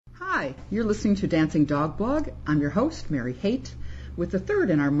Hi, you're listening to Dancing Dog Blog. I'm your host, Mary Haight, with the third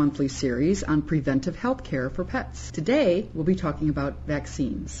in our monthly series on preventive health care for pets. Today, we'll be talking about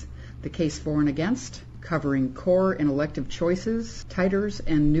vaccines, the case for and against, covering core and elective choices, titers,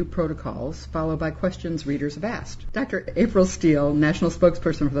 and new protocols, followed by questions readers have asked. Dr. April Steele, National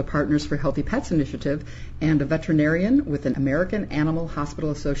Spokesperson for the Partners for Healthy Pets Initiative and a veterinarian with an American Animal Hospital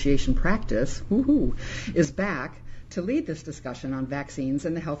Association practice, is back to lead this discussion on vaccines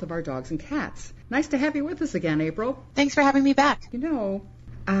and the health of our dogs and cats. Nice to have you with us again, April. Thanks for having me back. You know,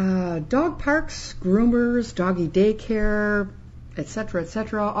 dog parks, groomers, doggy daycare,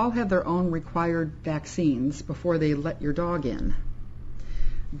 etc., all have their own required vaccines before they let your dog in.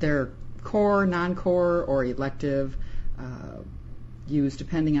 They're core, non-core, or elective, used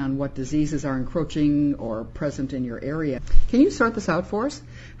depending on what diseases are encroaching or present in your area. Can you sort this out for us?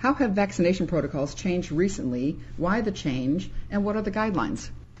 How have vaccination protocols changed recently? Why the change? And what are the guidelines?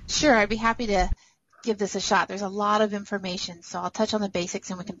 Sure, I'd be happy to give this a shot. There's a lot of information, so I'll touch on the basics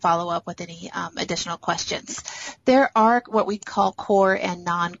and we can follow up with any additional questions. There are what we call core and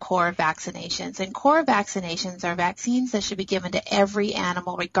non-core vaccinations, and core vaccinations are vaccines that should be given to every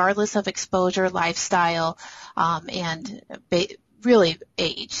animal regardless of exposure, lifestyle, and really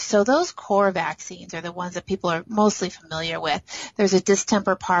age. So those core vaccines are the ones that people are mostly familiar with. There's a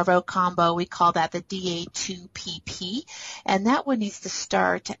distemper parvo combo. We call that the DA2PP, and that one needs to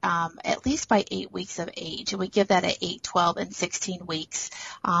start at least by 8 weeks of age, and we give that at 8, 12, and 16 weeks,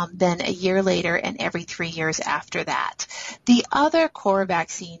 then a year later and every 3 years after that. The other core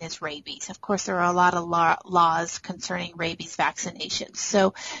vaccine is rabies. Of course, there are a lot of laws concerning rabies vaccinations.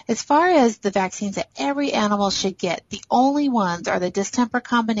 So as far as the vaccines that every animal should get, the only ones are the distemper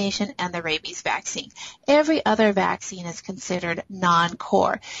combination and the rabies vaccine. Every other vaccine is considered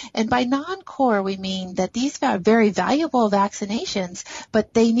non-core. And by non-core, we mean that these are very valuable vaccinations,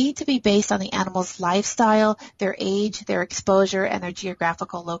 but they need to be based on the animal's lifestyle, their age, their exposure, and their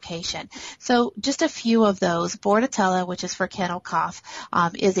geographical location. So just a few of those. Bordetella, which is for kennel cough,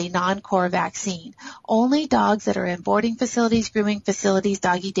 is a non-core vaccine. Only dogs that are in boarding facilities, grooming facilities,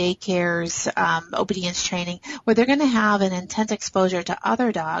 doggy daycares, obedience training, where they're going to have an intense exposure to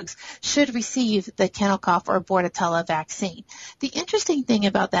other dogs should receive the kennel cough or Bordetella vaccine. The interesting thing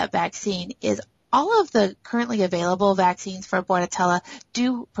about that vaccine is all of the currently available vaccines for Bordetella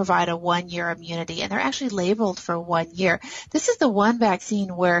do provide a 1-year immunity, and they're actually labeled for 1 year. This is the one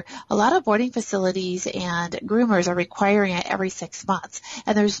vaccine where a lot of boarding facilities and groomers are requiring it every 6 months,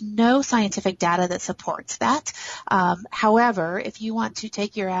 and there's no scientific data that supports that. However, if you want to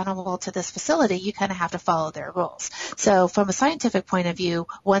take your animal to this facility, you kind of have to follow their rules. So from a scientific point of view,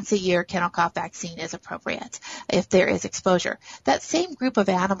 once a year kennel cough vaccine is appropriate if there is exposure. That same group of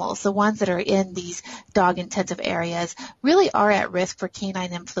animals, the ones that are in these dog-intensive areas, really are at risk for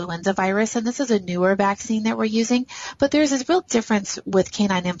canine influenza virus, and this is a newer vaccine that we're using. But there's a real difference with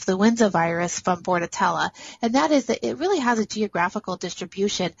canine influenza virus from Bordetella, and that is that it really has a geographical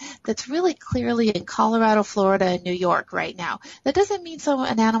distribution that's really clearly in Colorado, Florida, and New York right now. That doesn't mean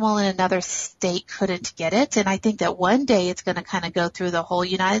an animal in another state couldn't get it, and I think that one day it's going to kind of go through the whole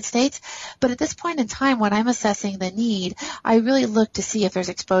United States. But at this point in time, when I'm assessing the need, I really look to see if there's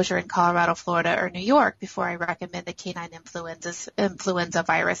exposure in Colorado, Florida, or New York before I recommend the canine influenza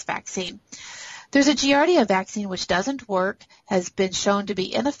virus vaccine. There's a Giardia vaccine which doesn't work, has been shown to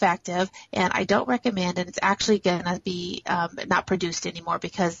be ineffective, and I don't recommend, and it's actually going to be not produced anymore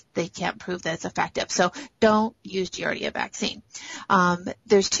because they can't prove that it's effective. So don't use Giardia vaccine.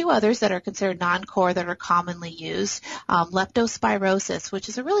 There's two others that are considered non-core that are commonly used. Leptospirosis, which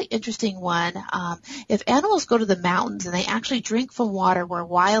is a really interesting one. If animals go to the mountains and they actually drink from water where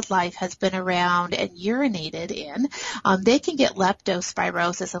wildlife has been around and urinated in, they can get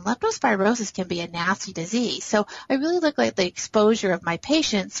leptospirosis, and leptospirosis can be a nasty disease. So I really look at the exposure of my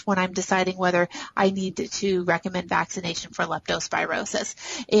patients when I'm deciding whether I need to recommend vaccination for leptospirosis.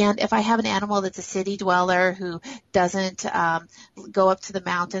 And if I have an animal that's a city dweller who doesn't go up to the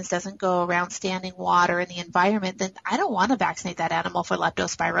mountains, doesn't go around standing water in the environment, then I don't want to vaccinate that animal for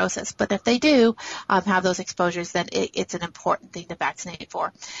leptospirosis. But if they do have those exposures, then it's an important thing to vaccinate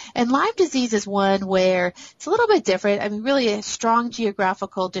for. And Lyme disease is one where it's a little bit different. I mean, really a strong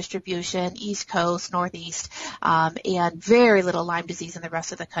geographical distribution, East Coast, Northeast, and very little Lyme disease in the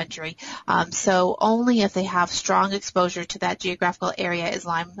rest of the country. So only if they have strong exposure to that geographical area is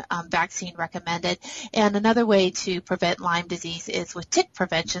Lyme vaccine recommended. And another way to prevent Lyme disease is with tick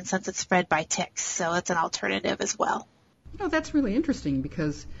prevention, since it's spread by ticks. So it's an alternative as well. You know, that's really interesting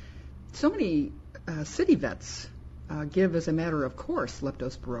because so many city vets give as a matter of course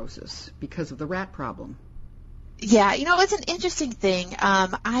leptospirosis because of the rat problem. Yeah, it's an interesting thing.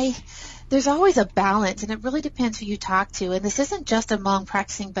 There's always a balance, and it really depends who you talk to. And this isn't just among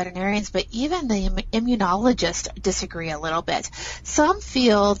practicing veterinarians, but even the immunologists disagree a little bit. Some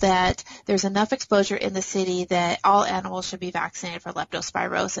feel that there's enough exposure in the city that all animals should be vaccinated for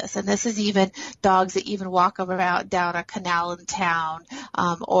leptospirosis. And this is even dogs that even walk around down a canal in town,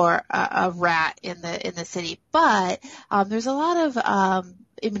 or a rat in the city. But there's a lot of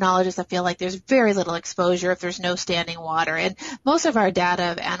immunologists that feel like there's very little exposure if there's no standing water. And most of our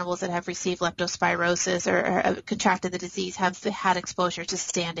data of animals that have received leptospirosis or contracted the disease have had exposure to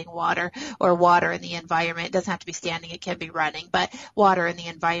standing water or water in the environment. It doesn't have to be standing, it can be running, but water in the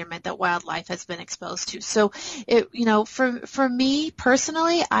environment that wildlife has been exposed to. So, for me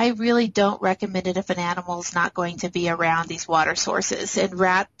personally, I really don't recommend it if an animal is not going to be around these water sources. And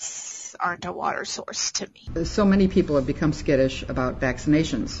rats aren't a water source to me. So many people have become skittish about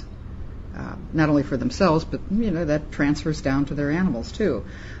vaccinations, not only for themselves, but that transfers down to their animals too.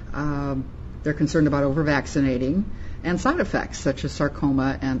 They're concerned about over-vaccinating and side effects such as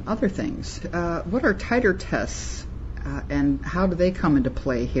sarcoma and other things. What are titer tests, and how do they come into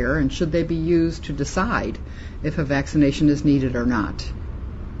play here, and should they be used to decide if a vaccination is needed or not?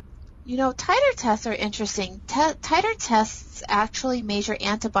 Titer tests are interesting. Titer tests actually measure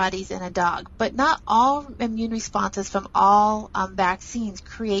antibodies in a dog, but not all immune responses from all vaccines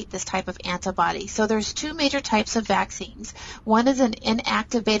create this type of antibody. So there's two major types of vaccines. One is an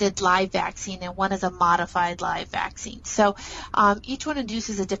inactivated live vaccine, and one is a modified live vaccine. So each one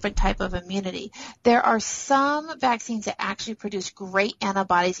induces a different type of immunity. There are some vaccines that actually produce great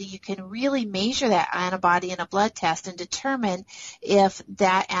antibodies, and you can really measure that antibody in a blood test and determine if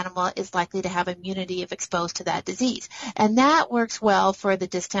that animal is likely to have immunity if exposed to that disease. And that works well for the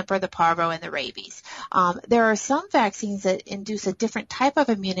distemper, the parvo, and the rabies. There are some vaccines that induce a different type of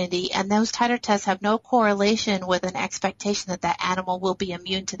immunity, and those titer tests have no correlation with an expectation that that animal will be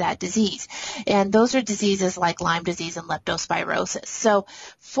immune to that disease. And those are diseases like Lyme disease and leptospirosis. So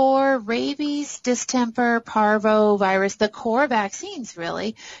for rabies, distemper, parvo virus, the core vaccines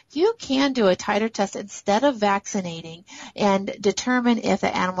really, you can do a titer test instead of vaccinating and determine if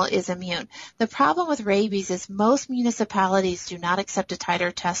the animal is immune. The problem with rabies is most municipalities do not accept a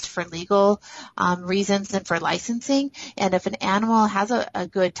titer test for legal reasons and for licensing. And if an animal has a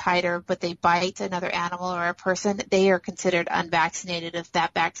good titer but they bite another animal or a person, they are considered unvaccinated if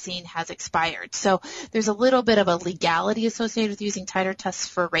that vaccine has expired. So there's a little bit of a legality associated with using titer tests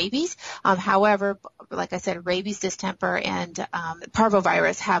for rabies. However, like I said, rabies, distemper, and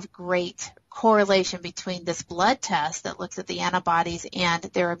parvovirus have great correlation between this blood test that looks at the antibodies and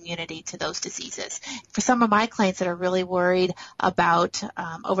their immunity to those diseases. For some of my clients that are really worried about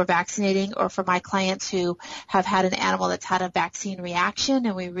over-vaccinating, or for my clients who have had an animal that's had a vaccine reaction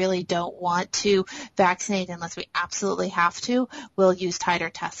and we really don't want to vaccinate unless we absolutely have to, we'll use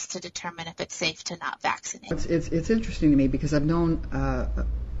titer tests to determine if it's safe to not vaccinate. It's interesting to me because I've known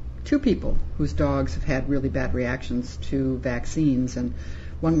two people whose dogs have had really bad reactions to vaccines, and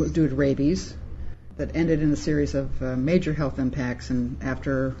one was due to rabies that ended in a series of major health impacts, and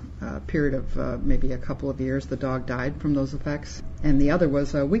after a period of maybe a couple of years, the dog died from those effects. And the other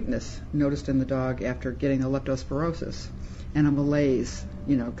was a weakness noticed in the dog after getting the leptospirosis and a malaise,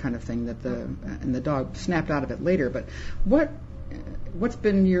 kind of thing and the dog snapped out of it later. But what's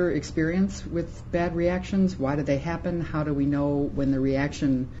been your experience with bad reactions? Why do they happen? How do we know when the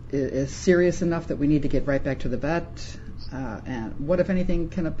reaction is serious enough that we need to get right back to the vet? And what, if anything,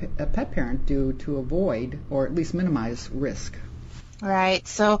 can a pet parent do to avoid or at least minimize risk? Right.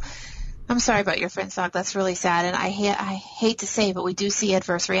 So I'm sorry about your friend's dog. That's really sad. And I hate to say, but we do see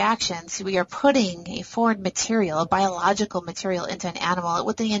adverse reactions. We are putting a foreign material, a biological material, into an animal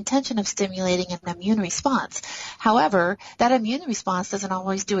with the intention of stimulating an immune response. However, that immune response doesn't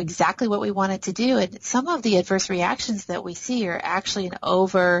always do exactly what we want it to do. And some of the adverse reactions that we see are actually an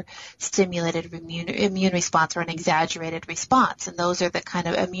overstimulated immune response or an exaggerated response. And those are the kind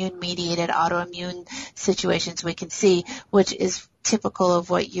of immune-mediated autoimmune situations we can see, which is typical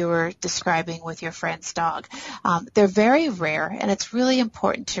of what you were describing with your friend's dog. They're very rare, and it's really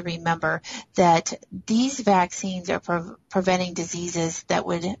important to remember that these vaccines are preventing diseases that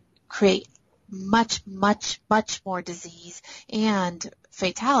would create much, much, much more disease and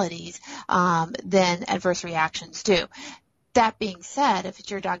fatalities than adverse reactions do. That being said, if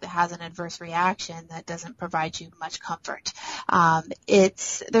it's your dog that has an adverse reaction, that doesn't provide you much comfort.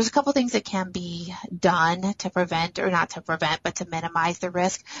 There's a couple things that can be done to prevent, or not to prevent, but to minimize the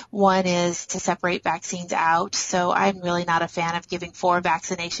risk. One is to separate vaccines out. So I'm really not a fan of giving 4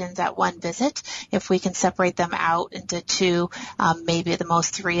 vaccinations at one visit. If we can separate them out into 2, maybe at the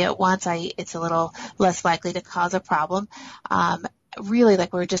most 3 at once, it's a little less likely to cause a problem. Really,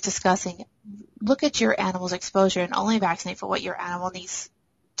 like we were just discussing, look at your animal's exposure and only vaccinate for what your animal needs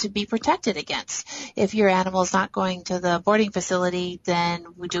to be protected against. If your animal is not going to the boarding facility, then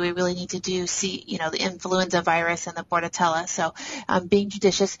do we really need to the influenza virus and the Bordetella? So being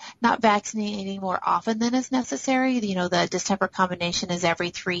judicious, not vaccinating more often than is necessary. The distemper combination is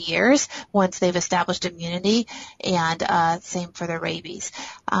every 3 years once they've established immunity, and same for the rabies.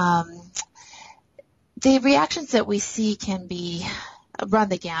 The reactions that we see can run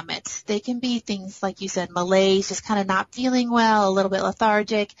the gamut. They can be things like you said, malaise, just kind of not feeling well, a little bit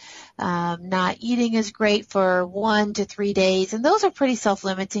lethargic, not eating as great for 1 to 3 days, and those are pretty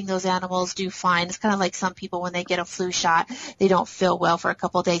self-limiting. Those animals do fine. It's kind of like some people when they get a flu shot, they don't feel well for a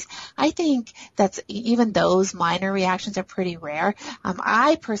couple of days. I think even those minor reactions are pretty rare.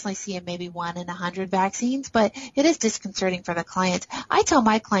 I personally see it maybe 1 in 100 vaccines, but it is disconcerting for the clients. I tell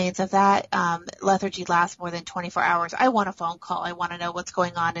my clients if that lethargy lasts more than 24 hours, I want a phone call. I want to know what's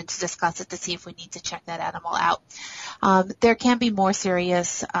going on and to discuss it to see if we need to check that animal out. There can be more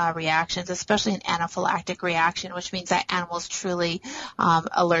serious reactions, especially an anaphylactic reaction, which means that animal is truly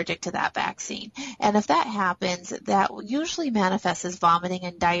allergic to that vaccine. And if that happens, that usually manifests as vomiting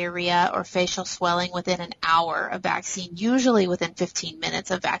and diarrhea or facial swelling within an hour of vaccine, usually within 15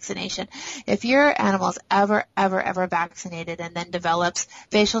 minutes of vaccination. If your animal is ever vaccinated and then develops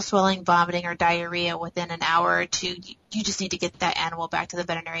facial swelling, vomiting, or diarrhea within an hour or 2, you just need to get that animal back to the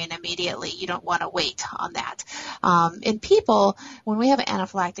veterinarian immediately. You don't want to wait on that. In people, when we have an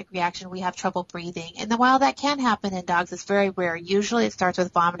anaphylactic reaction, we have trouble breathing. And while that can happen in dogs, it's very rare. Usually it starts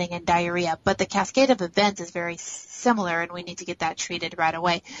with vomiting and diarrhea, but the cascade of events is very similar, and we need to get that treated right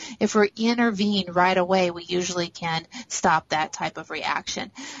away. If we intervene right away, we usually can stop that type of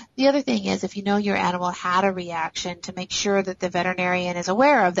reaction. The other thing is, if you know your animal had a reaction, to make sure that the veterinarian is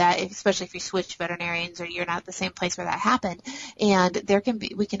aware of that, especially if you switch veterinarians or you're not at the same place where that happened. And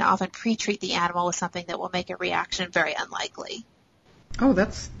we can often pre-treat the animal with something that will make a reaction very unlikely. Oh,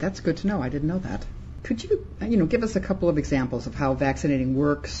 that's good to know. I didn't know that. Could you, give us a couple of examples of how vaccinating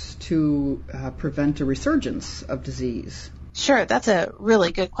works to prevent a resurgence of disease? Sure, that's a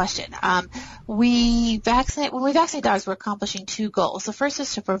really good question. When we vaccinate dogs, we're accomplishing 2 goals. The first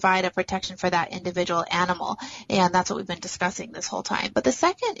is to provide a protection for that individual animal, and that's what we've been discussing this whole time. But the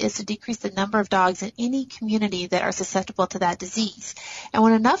second is to decrease the number of dogs in any community that are susceptible to that disease. And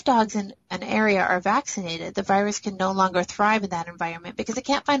when enough dogs in an area are vaccinated, the virus can no longer thrive in that environment because it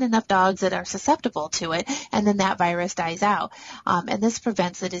can't find enough dogs that are susceptible to it, and then that virus dies out. And this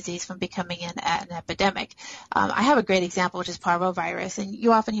prevents the disease from becoming an epidemic. I have a great example, which is parvovirus, and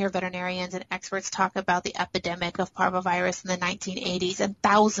you often hear veterinarians and experts talk about the epidemic of parvovirus in the 1980s, and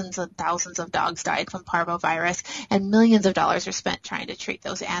thousands of dogs died from parvovirus, and millions of dollars are spent trying to treat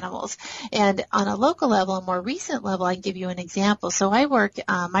those animals. And on a local level, a more recent level, I can give you an example. So I work,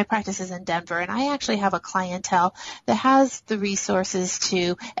 my practice is in Denver, and I actually have a clientele that has the resources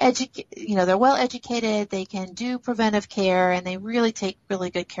to educate, they're well educated, they can do preventive care, and they really take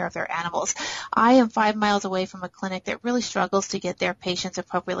really good care of their animals. I am 5 miles away from a clinic that really struggles to get their patients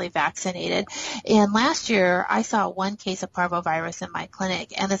appropriately vaccinated. And last year, I saw 1 case of parvovirus in my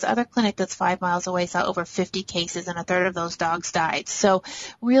clinic, and this other clinic that's 5 miles away saw over 50 cases, and a third of those dogs died. So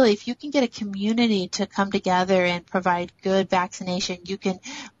really, if you can get a community to come together and provide good vaccination, you can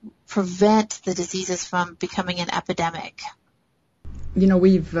prevent the diseases from becoming an epidemic.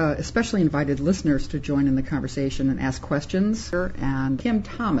 We've especially invited listeners to join in the conversation and ask questions. And Kim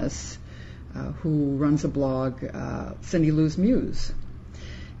Thomas, who runs a blog, Cindy Lou's Muse,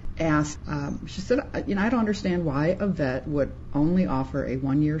 asked, she said, I don't understand why a vet would only offer a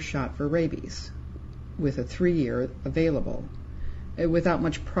 1-year shot for rabies with a 3-year available without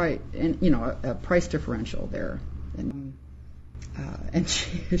much price, and, a price differential there. And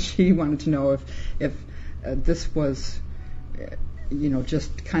she wanted to know if this was,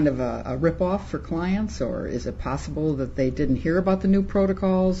 just kind of a rip-off for clients, or is it possible that they didn't hear about the new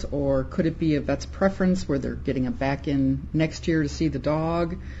protocols, or could it be a vet's preference where they're getting them back in next year to see the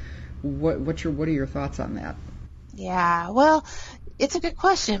dog? What are your thoughts on that? Yeah, well, It's a good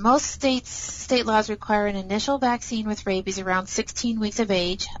question. Most state laws require an initial vaccine with rabies around 16 weeks of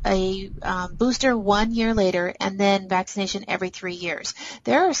age, a booster 1 year later, and then vaccination every 3 years.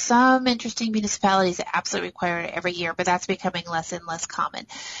 There are some interesting municipalities that absolutely require it every year, but that's becoming less and less common.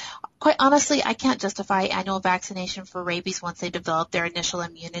 Quite honestly, I can't justify annual vaccination for rabies once they develop their initial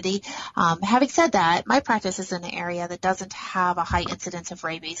immunity. Having said that, my practice is in an area that doesn't have a high incidence of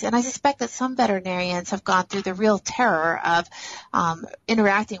rabies, and I suspect that some veterinarians have gone through the real terror of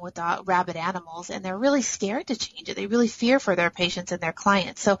interacting with rabid animals, and they're really scared to change it. They really fear for their patients and their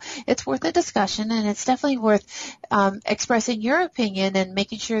clients. So it's worth a discussion, and it's definitely worth expressing your opinion and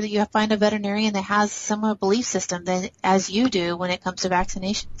making sure that you find a veterinarian that has similar belief system as you do when it comes to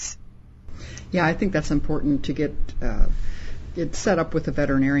vaccinations. Yeah, I think that's important to get set up with a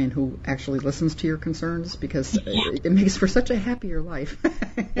veterinarian who actually listens to your concerns, because it makes for such a happier life.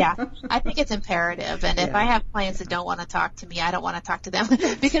 Yeah, I think it's imperative. And if I have clients that don't want to talk to me, I don't want to talk to them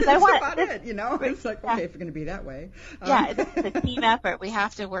because I want. That's about it, you know. It's like, okay, if you're going to be that way. It's a team effort. We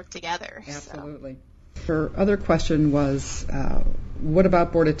have to work together. Absolutely. So. Her other question was, what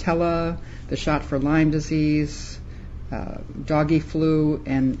about Bordetella, the shot for Lyme disease, doggy flu,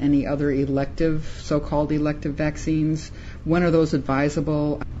 and any other so-called elective vaccines? When are those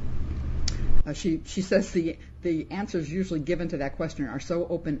advisable? She says the answers usually given to that question are so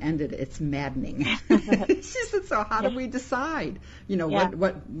open-ended, it's maddening. She said, so how do we decide?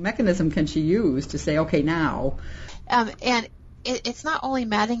 What mechanism can she use to say, okay, now? And it's not only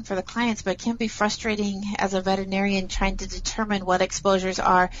maddening for the clients, but it can be frustrating as a veterinarian trying to determine what exposures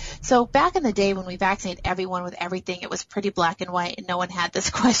are. So back in the day when we vaccinated everyone with everything, it was pretty black and white and no one had this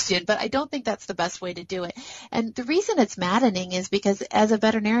question, but I don't think that's the best way to do it. And the reason it's maddening is because as a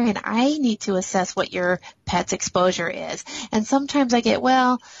veterinarian, I need to assess what your pet's exposure is. And sometimes I get,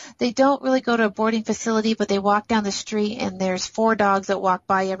 they don't really go to a boarding facility, but they walk down the street and there's 4 dogs that walk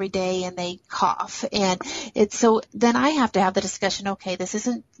by every day and they cough. And so then I have to have the discussion, okay, this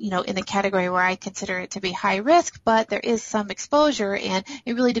isn't, in the category where I consider it to be high risk, but there is some exposure, and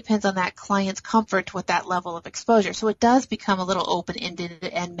it really depends on that client's comfort with that level of exposure. So it does become a little open-ended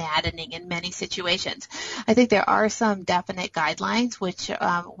and maddening in many situations. I think there are some definite guidelines, which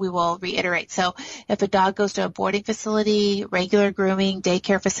we will reiterate. So if a dog goes to a boarding facility, regular grooming,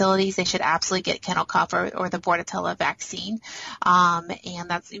 daycare facilities, they should absolutely get kennel cough or the Bordetella vaccine. And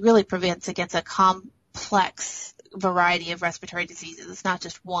that really prevents against a complex variety of respiratory diseases. It's not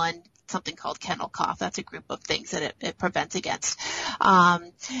just one, something called kennel cough. That's a group of things that it prevents against.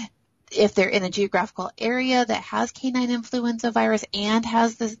 If they're in a geographical area that has canine influenza virus and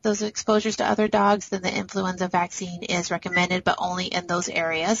has those exposures to other dogs, then the influenza vaccine is recommended, but only in those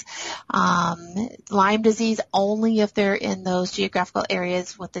areas. Lyme disease, only if they're in those geographical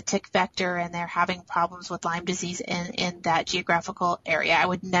areas with the tick vector and they're having problems with Lyme disease in that geographical area. I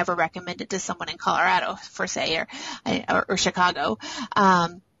would never recommend it to someone in Colorado, per se, or Chicago.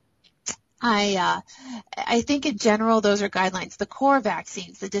 I think in general those are guidelines. The core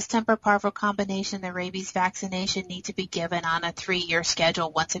vaccines, the distemper parvo combination, the rabies vaccination need to be given on a 3-year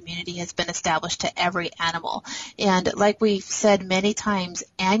schedule once immunity has been established to every animal. And like we've said many times,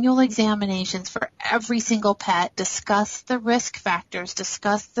 annual examinations for every single pet discuss the risk factors,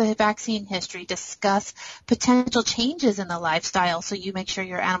 discuss the vaccine history, discuss potential changes in the lifestyle so you make sure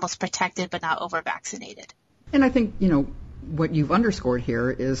your animal's protected but not over-vaccinated. And I think, what you've underscored here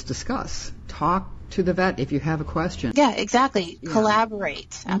is discuss. Talk to the vet if you have a question. Yeah, exactly. Yeah.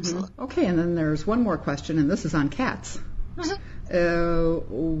 Collaborate. Absolutely. Okay, and then there's one more question, and this is on cats.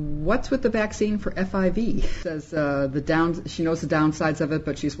 What's with the vaccine for FIV? Says she knows the downsides of it,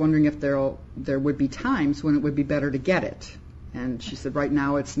 but she's wondering if there would be times when it would be better to get it. And she said right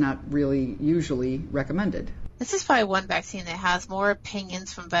now it's not really usually recommended. This is probably one vaccine that has more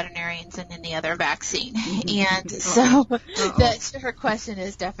opinions from veterinarians than any other vaccine. And so her question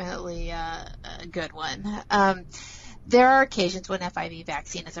is definitely a good one. There are occasions when FIV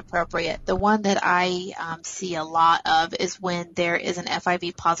vaccine is appropriate. The one that I see a lot of is when there is an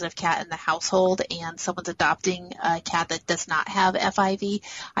FIV positive cat in the household and someone's adopting a cat that does not have FIV.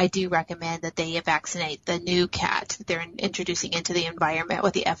 I do recommend that they vaccinate the new cat that they're introducing into the environment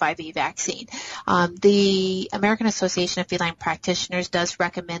with the FIV vaccine. The American Association of Feline Practitioners does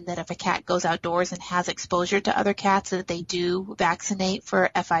recommend that if a cat goes outdoors and has exposure to other cats, that they do vaccinate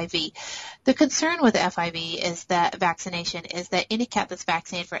for FIV. The concern with FIV is that vaccination is that any cat that's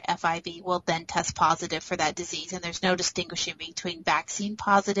vaccinated for FIV will then test positive for that disease, and there's no distinguishing between vaccine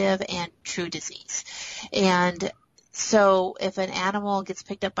positive and true disease. And So if an animal gets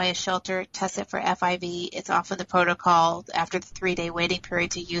picked up by a shelter, test it for FIV. It's often the protocol after the 3-day waiting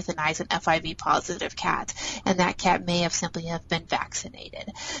period to euthanize an FIV positive cat. And that cat may have simply have been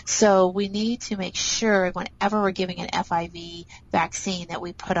vaccinated. So we need to make sure whenever we're giving an FIV vaccine that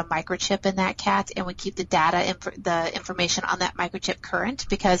we put a microchip in that cat and we keep the data, the information on that microchip current,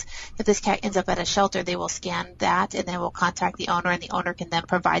 because if this cat ends up at a shelter, they will scan that and then we'll contact the owner, and the owner can then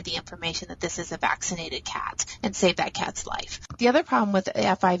provide the information that this is a vaccinated cat and save that cat's life. The other problem with the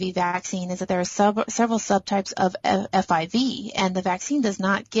FIV vaccine is that there are several subtypes of FIV, and the vaccine does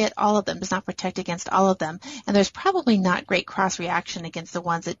not get all of them, does not protect against all of them, and there's probably not great cross-reaction against the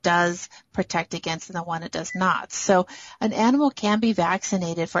ones it does protect against and the one it does not. So an animal can be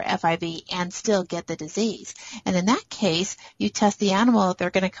vaccinated for FIV and still get the disease. And in that case, you test the animal. If they're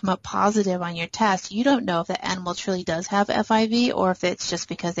going to come up positive on your test, you don't know if the animal truly does have FIV or if it's just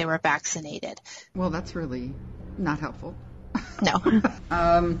because they were vaccinated. Well, that's really not helpful. No.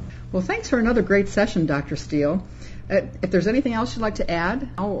 Well, thanks for another great session, Dr. Steele. If there's anything else you'd like to add,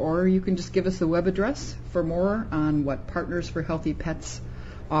 or you can just give us the web address for more on what Partners for Healthy Pets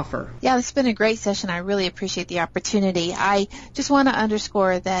offer. Yeah, it's been a great session. I really appreciate the opportunity. I just want to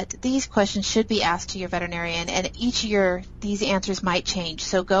underscore that these questions should be asked to your veterinarian, and each year these answers might change.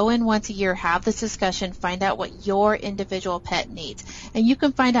 So go in once a year, have this discussion, find out what your individual pet needs. And you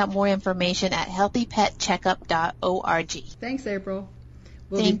can find out more information at healthypetcheckup.org. Thanks, April.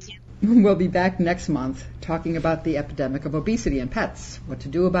 Thank you. We'll be back next month talking about the epidemic of obesity in pets, what to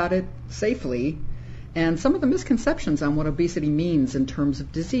do about it safely, and some of the misconceptions on what obesity means in terms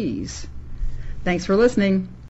of disease. Thanks for listening.